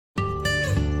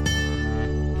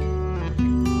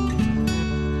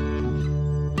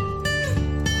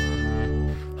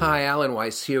Hi, Alan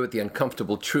Weiss here with The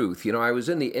Uncomfortable Truth. I was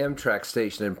in the Amtrak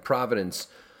station in Providence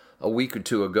a week or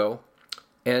two ago,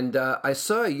 and I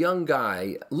saw a young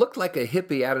guy, looked like a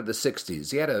hippie out of the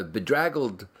 60s. He had a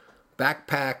bedraggled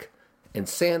backpack and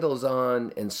sandals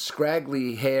on and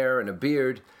scraggly hair and a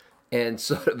beard and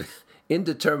sort of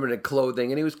indeterminate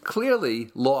clothing, and he was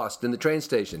clearly lost in the train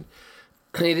station.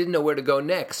 He didn't know where to go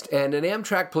next, and an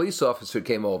Amtrak police officer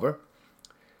came over.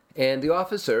 And the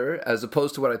officer, as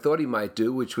opposed to what I thought he might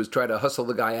do, which was try to hustle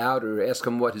the guy out or ask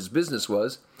him what his business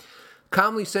was,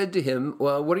 calmly said to him,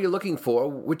 "Well, what are you looking for?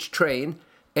 Which train?"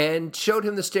 And showed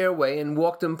him the stairway and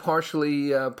walked him partial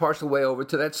way over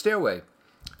to that stairway.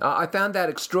 I found that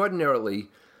extraordinarily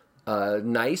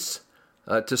nice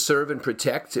to serve and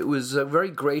protect. It was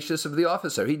very gracious of the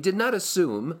officer. He did not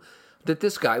assume that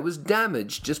this guy was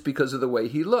damaged just because of the way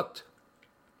he looked.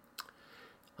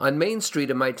 On Main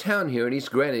Street in my town here in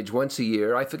East Greenwich, once a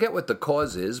year, I forget what the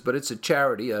cause is, but it's a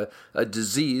charity, a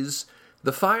disease.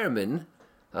 The firefighters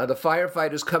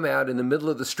come out in the middle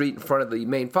of the street in front of the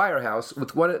main firehouse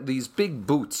with one of these big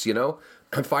boots, a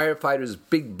firefighter's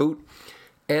big boot,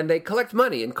 and they collect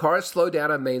money, and cars slow down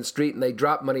on Main Street, and they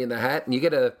drop money in the hat, and you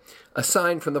get a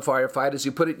sign from the firefighters.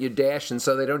 You put it in your dash, and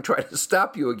so they don't try to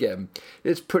stop you again.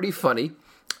 It's pretty funny,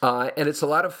 and it's a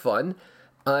lot of fun.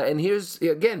 And here's,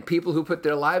 again, people who put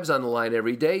their lives on the line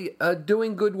every day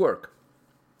doing good work.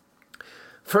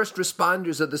 First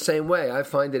responders are the same way. I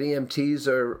find that EMTs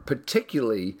are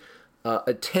particularly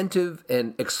attentive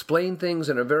and explain things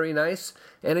and are very nice.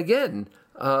 And again,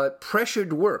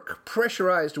 pressurized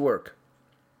work.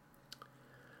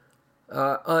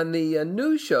 On the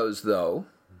news shows, though,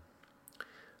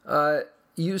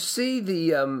 you see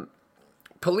the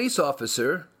police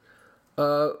officer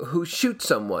who shoots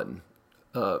someone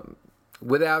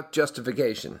without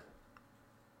justification.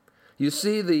 You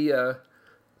see the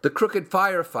crooked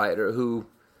firefighter who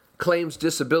claims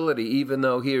disability even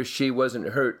though he or she wasn't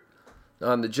hurt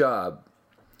on the job.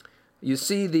 You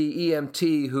see the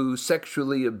EMT who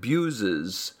sexually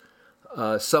abuses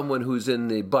someone who's in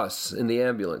the bus, in the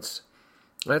ambulance.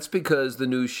 That's because the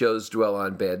news shows dwell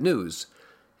on bad news,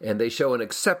 and they show an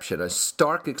exception, a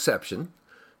stark exception,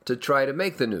 to try to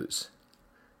make the news.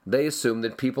 They assume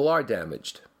that people are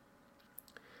damaged.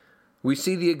 We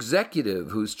see the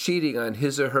executive who's cheating on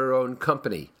his or her own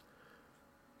company,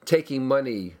 taking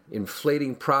money,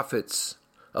 inflating profits,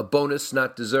 a bonus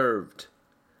not deserved.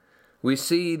 We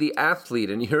see the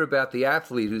athlete, and you hear about the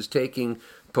athlete who's taking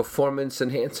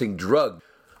performance-enhancing drug,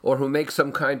 or who makes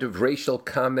some kind of racial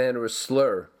comment or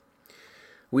slur.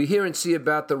 We hear and see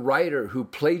about the writer who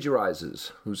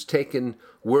plagiarizes, who's taken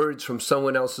words from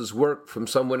someone else's work, from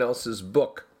someone else's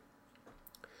book.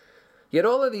 Yet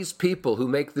all of these people who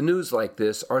make the news like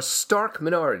this are stark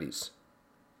minorities.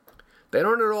 They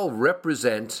don't at all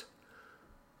represent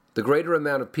the greater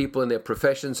amount of people in their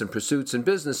professions and pursuits and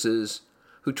businesses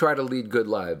who try to lead good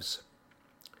lives.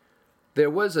 There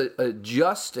was a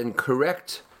just and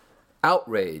correct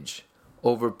outrage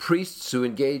over priests who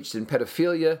engaged in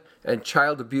pedophilia and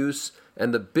child abuse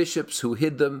and the bishops who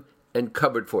hid them and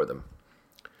covered for them.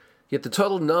 Yet the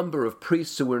total number of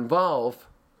priests who were involved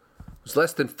was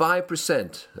less than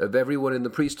 5% of everyone in the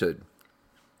priesthood.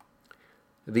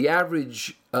 The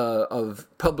average of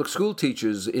public school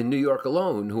teachers in New York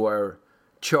alone who are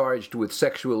charged with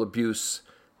sexual abuse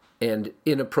and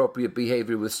inappropriate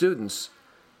behavior with students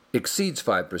exceeds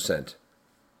 5%.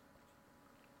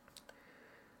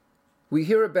 We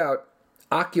hear about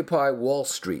Occupy Wall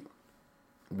Street,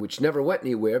 which never went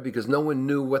anywhere because no one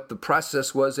knew what the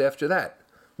process was after that.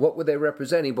 What were they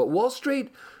representing? But Wall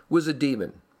Street was a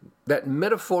demon. That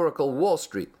metaphorical Wall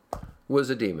Street was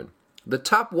a demon. The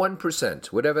top 1%,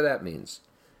 whatever that means,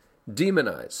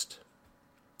 demonized.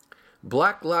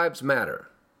 Black lives matter,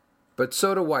 but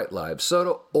so do white lives, so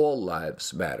do all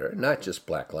lives matter, not just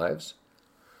black lives.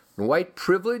 And white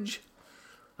privilege,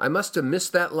 I must have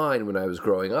missed that line when I was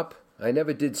growing up. I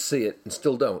never did see it and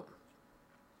still don't.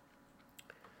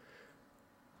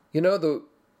 The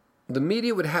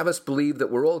media would have us believe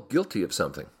that we're all guilty of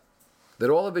something, that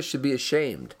all of us should be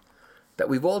ashamed, that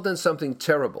we've all done something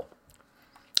terrible.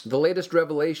 The latest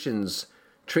revelations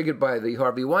triggered by the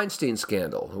Harvey Weinstein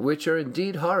scandal, which are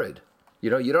indeed horrid. You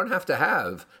don't have to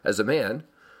have, as a man,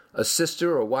 a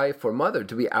sister or wife or mother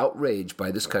to be outraged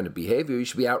by this kind of behavior. You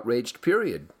should be outraged,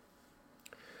 period.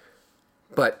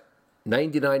 But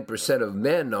 99% of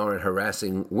men aren't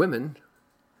harassing women.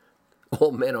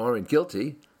 All men aren't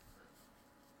guilty.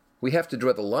 We have to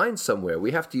draw the line somewhere.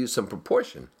 We have to use some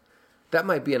proportion. That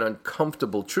might be an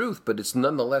uncomfortable truth, but it's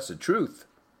nonetheless a truth.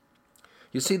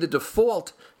 You see, the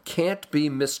default can't be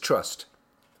mistrust.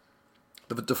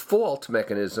 The default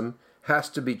mechanism has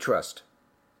to be trust.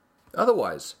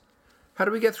 Otherwise, how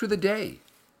do we get through the day?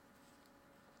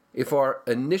 If our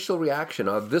initial reaction,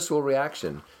 our visceral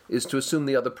reaction, is to assume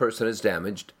the other person is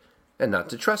damaged and not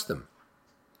to trust them.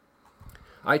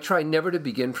 I try never to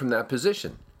begin from that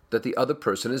position, that the other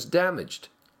person is damaged.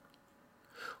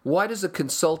 Why does a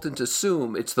consultant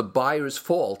assume it's the buyer's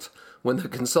fault when the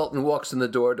consultant walks in the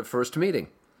door at a first meeting?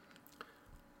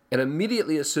 And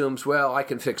immediately assumes, well, I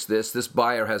can fix this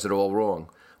buyer has it all wrong.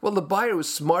 Well, the buyer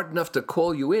was smart enough to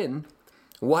call you in.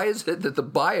 Why is it that the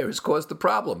buyer has caused the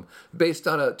problem based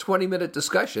on a 20-minute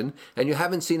discussion and you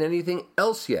haven't seen anything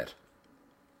else yet?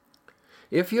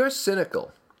 If you're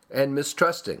cynical and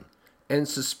mistrusting and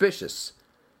suspicious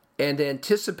and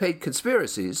anticipate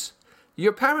conspiracies,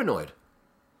 you're paranoid.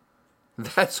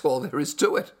 That's all there is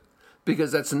to it,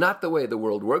 because that's not the way the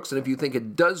world works, and if you think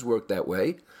it does work that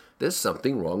way, there's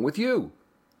something wrong with you.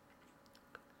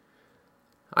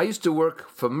 I used to work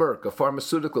for Merck, a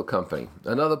pharmaceutical company,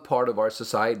 another part of our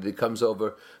society that comes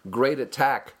over great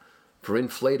attack for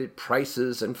inflated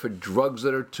prices and for drugs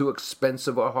that are too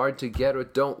expensive or hard to get or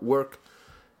don't work.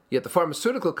 Yet the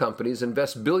pharmaceutical companies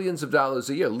invest billions of dollars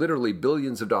a year, literally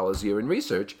billions of dollars a year in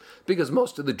research, because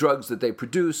most of the drugs that they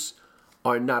produce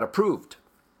are not approved.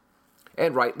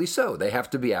 And rightly so. They have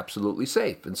to be absolutely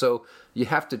safe. And so you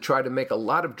have to try to make a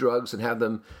lot of drugs and have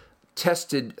them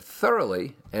tested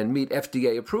thoroughly and meet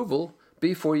FDA approval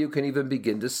before you can even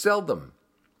begin to sell them.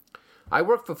 I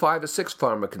worked for 5 or 6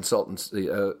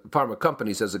 pharma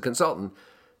companies as a consultant,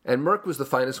 and Merck was the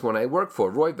finest one I worked for.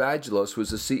 Roy Vagelos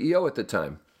was the CEO at the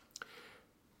time.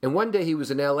 And one day he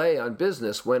was in L.A. on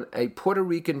business when a Puerto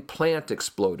Rican plant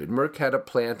exploded. Merck had a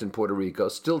plant in Puerto Rico,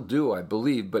 still do, I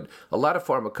believe, but a lot of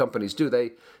pharma companies do.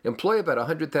 They employ about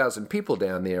 100,000 people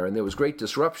down there, and there was great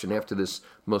disruption after this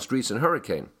most recent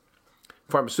hurricane.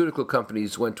 Pharmaceutical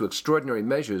companies went to extraordinary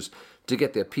measures to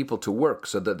get their people to work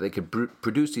so that they could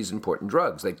produce these important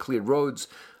drugs. They cleared roads,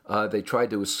 they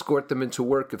tried to escort them into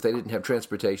work if they didn't have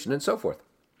transportation, and so forth.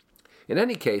 In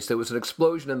any case, there was an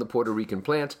explosion in the Puerto Rican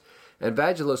plant, and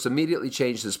Vagelos immediately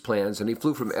changed his plans, and he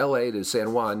flew from L.A. to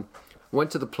San Juan,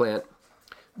 went to the plant,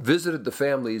 visited the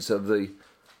families of the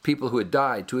people who had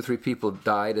died. 2 or 3 people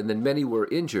died, and then many were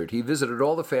injured. He visited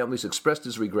all the families, expressed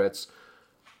his regrets,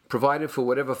 provided for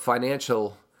whatever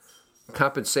financial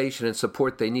compensation and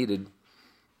support they needed,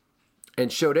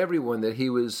 and showed everyone that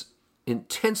he was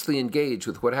intensely engaged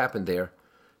with what happened there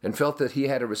and felt that he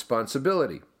had a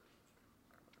responsibility.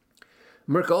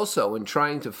 Merck also, in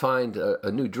trying to find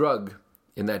a new drug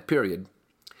in that period,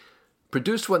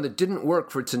 produced one that didn't work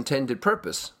for its intended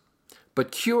purpose,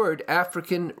 but cured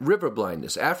African river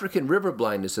blindness. African river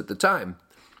blindness at the time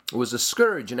was a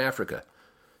scourge in Africa.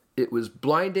 It was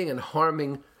blinding and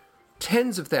harming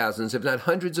tens of thousands, if not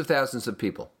hundreds of thousands of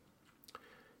people.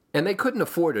 And they couldn't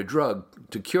afford a drug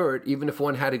to cure it, even if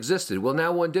one had existed. Well,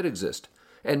 now one did exist,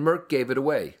 and Merck gave it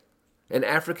away. And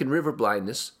African river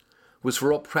blindness was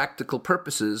for all practical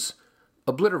purposes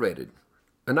obliterated,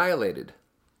 annihilated,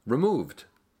 removed.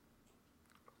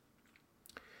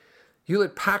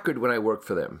 Hewlett-Packard, when I worked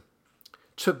for them,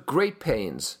 took great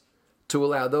pains to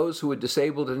allow those who were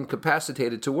disabled and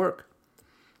incapacitated to work.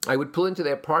 I would pull into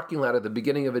their parking lot at the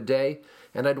beginning of a day,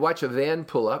 and I'd watch a van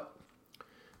pull up,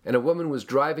 and a woman was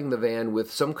driving the van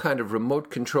with some kind of remote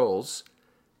controls,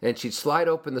 and she'd slide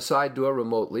open the side door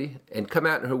remotely and come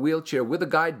out in her wheelchair with a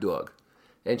guide dog.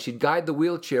 And she'd guide the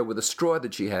wheelchair with a straw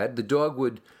that she had. The dog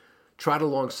would trot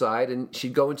alongside, and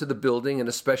she'd go into the building in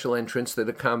a special entrance that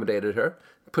accommodated her,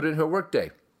 put in her workday.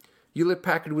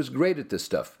 Hewlett-Packard was great at this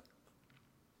stuff.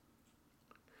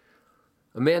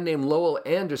 A man named Lowell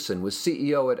Anderson was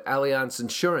CEO at Allianz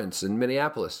Insurance in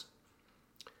Minneapolis.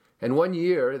 And one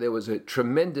year, there was a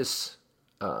tremendous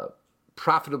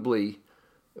profitable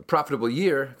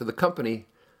year for the company,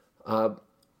 but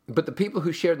the people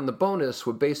who shared in the bonus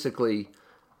were basically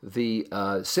the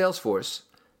sales force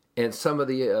and some of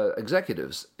the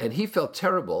executives. And he felt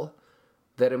terrible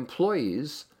that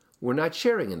employees were not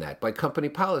sharing in that by company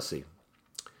policy.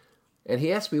 And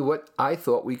he asked me what I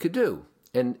thought we could do.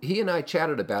 And he and I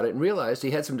chatted about it and realized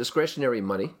he had some discretionary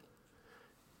money,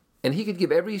 and he could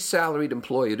give every salaried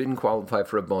employee who didn't qualify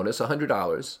for a bonus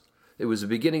 $100. It was the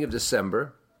beginning of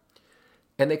December,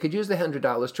 and they could use the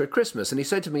 $100 toward Christmas. And he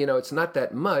said to me, it's not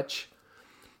that much.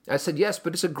 I said, yes,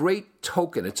 but it's a great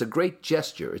token. It's a great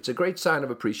gesture. It's a great sign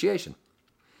of appreciation.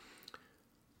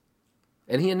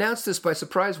 And he announced this by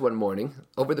surprise one morning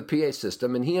over the PA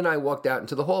system, and he and I walked out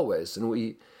into the hallways. And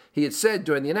he had said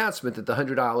during the announcement that the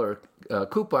 $100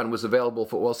 coupon was available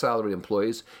for all salary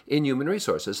employees in human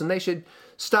resources, and they should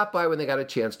stop by when they got a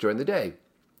chance during the day.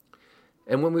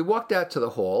 And when we walked out to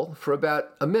the hall, for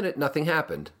about a minute, nothing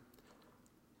happened.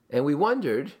 And we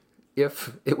wondered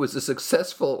if it was a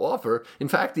successful offer, in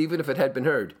fact, even if it had been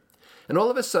heard. And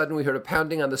all of a sudden, we heard a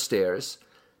pounding on the stairs,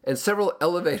 and several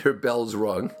elevator bells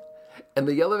rung, and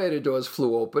the elevator doors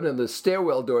flew open, and the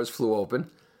stairwell doors flew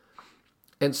open,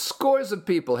 and scores of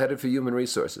people headed for human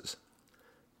resources.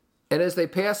 And as they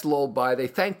passed Lowell by, they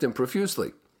thanked him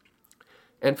profusely.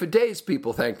 And for days,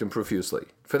 people thanked him profusely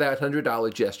for that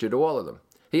 $100 gesture to all of them.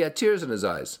 He had tears in his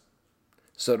eyes.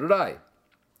 So did I.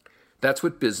 That's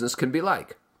what business can be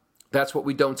like. That's what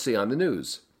we don't see on the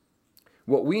news.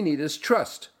 What we need is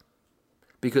trust,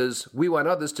 because we want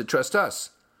others to trust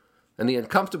us. And the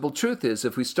uncomfortable truth is,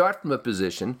 if we start from a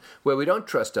position where we don't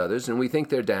trust others and we think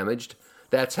they're damaged,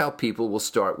 that's how people will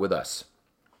start with us.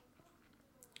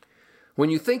 When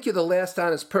you think you're the last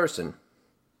honest person,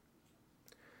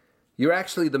 you're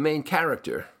actually the main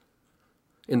character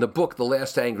in the book, The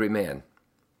Last Angry Man.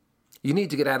 You need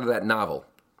to get out of that novel.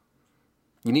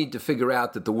 You need to figure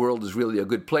out that the world is really a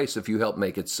good place if you help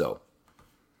make it so.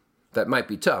 That might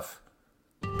be tough,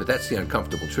 but that's the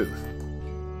uncomfortable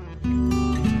truth.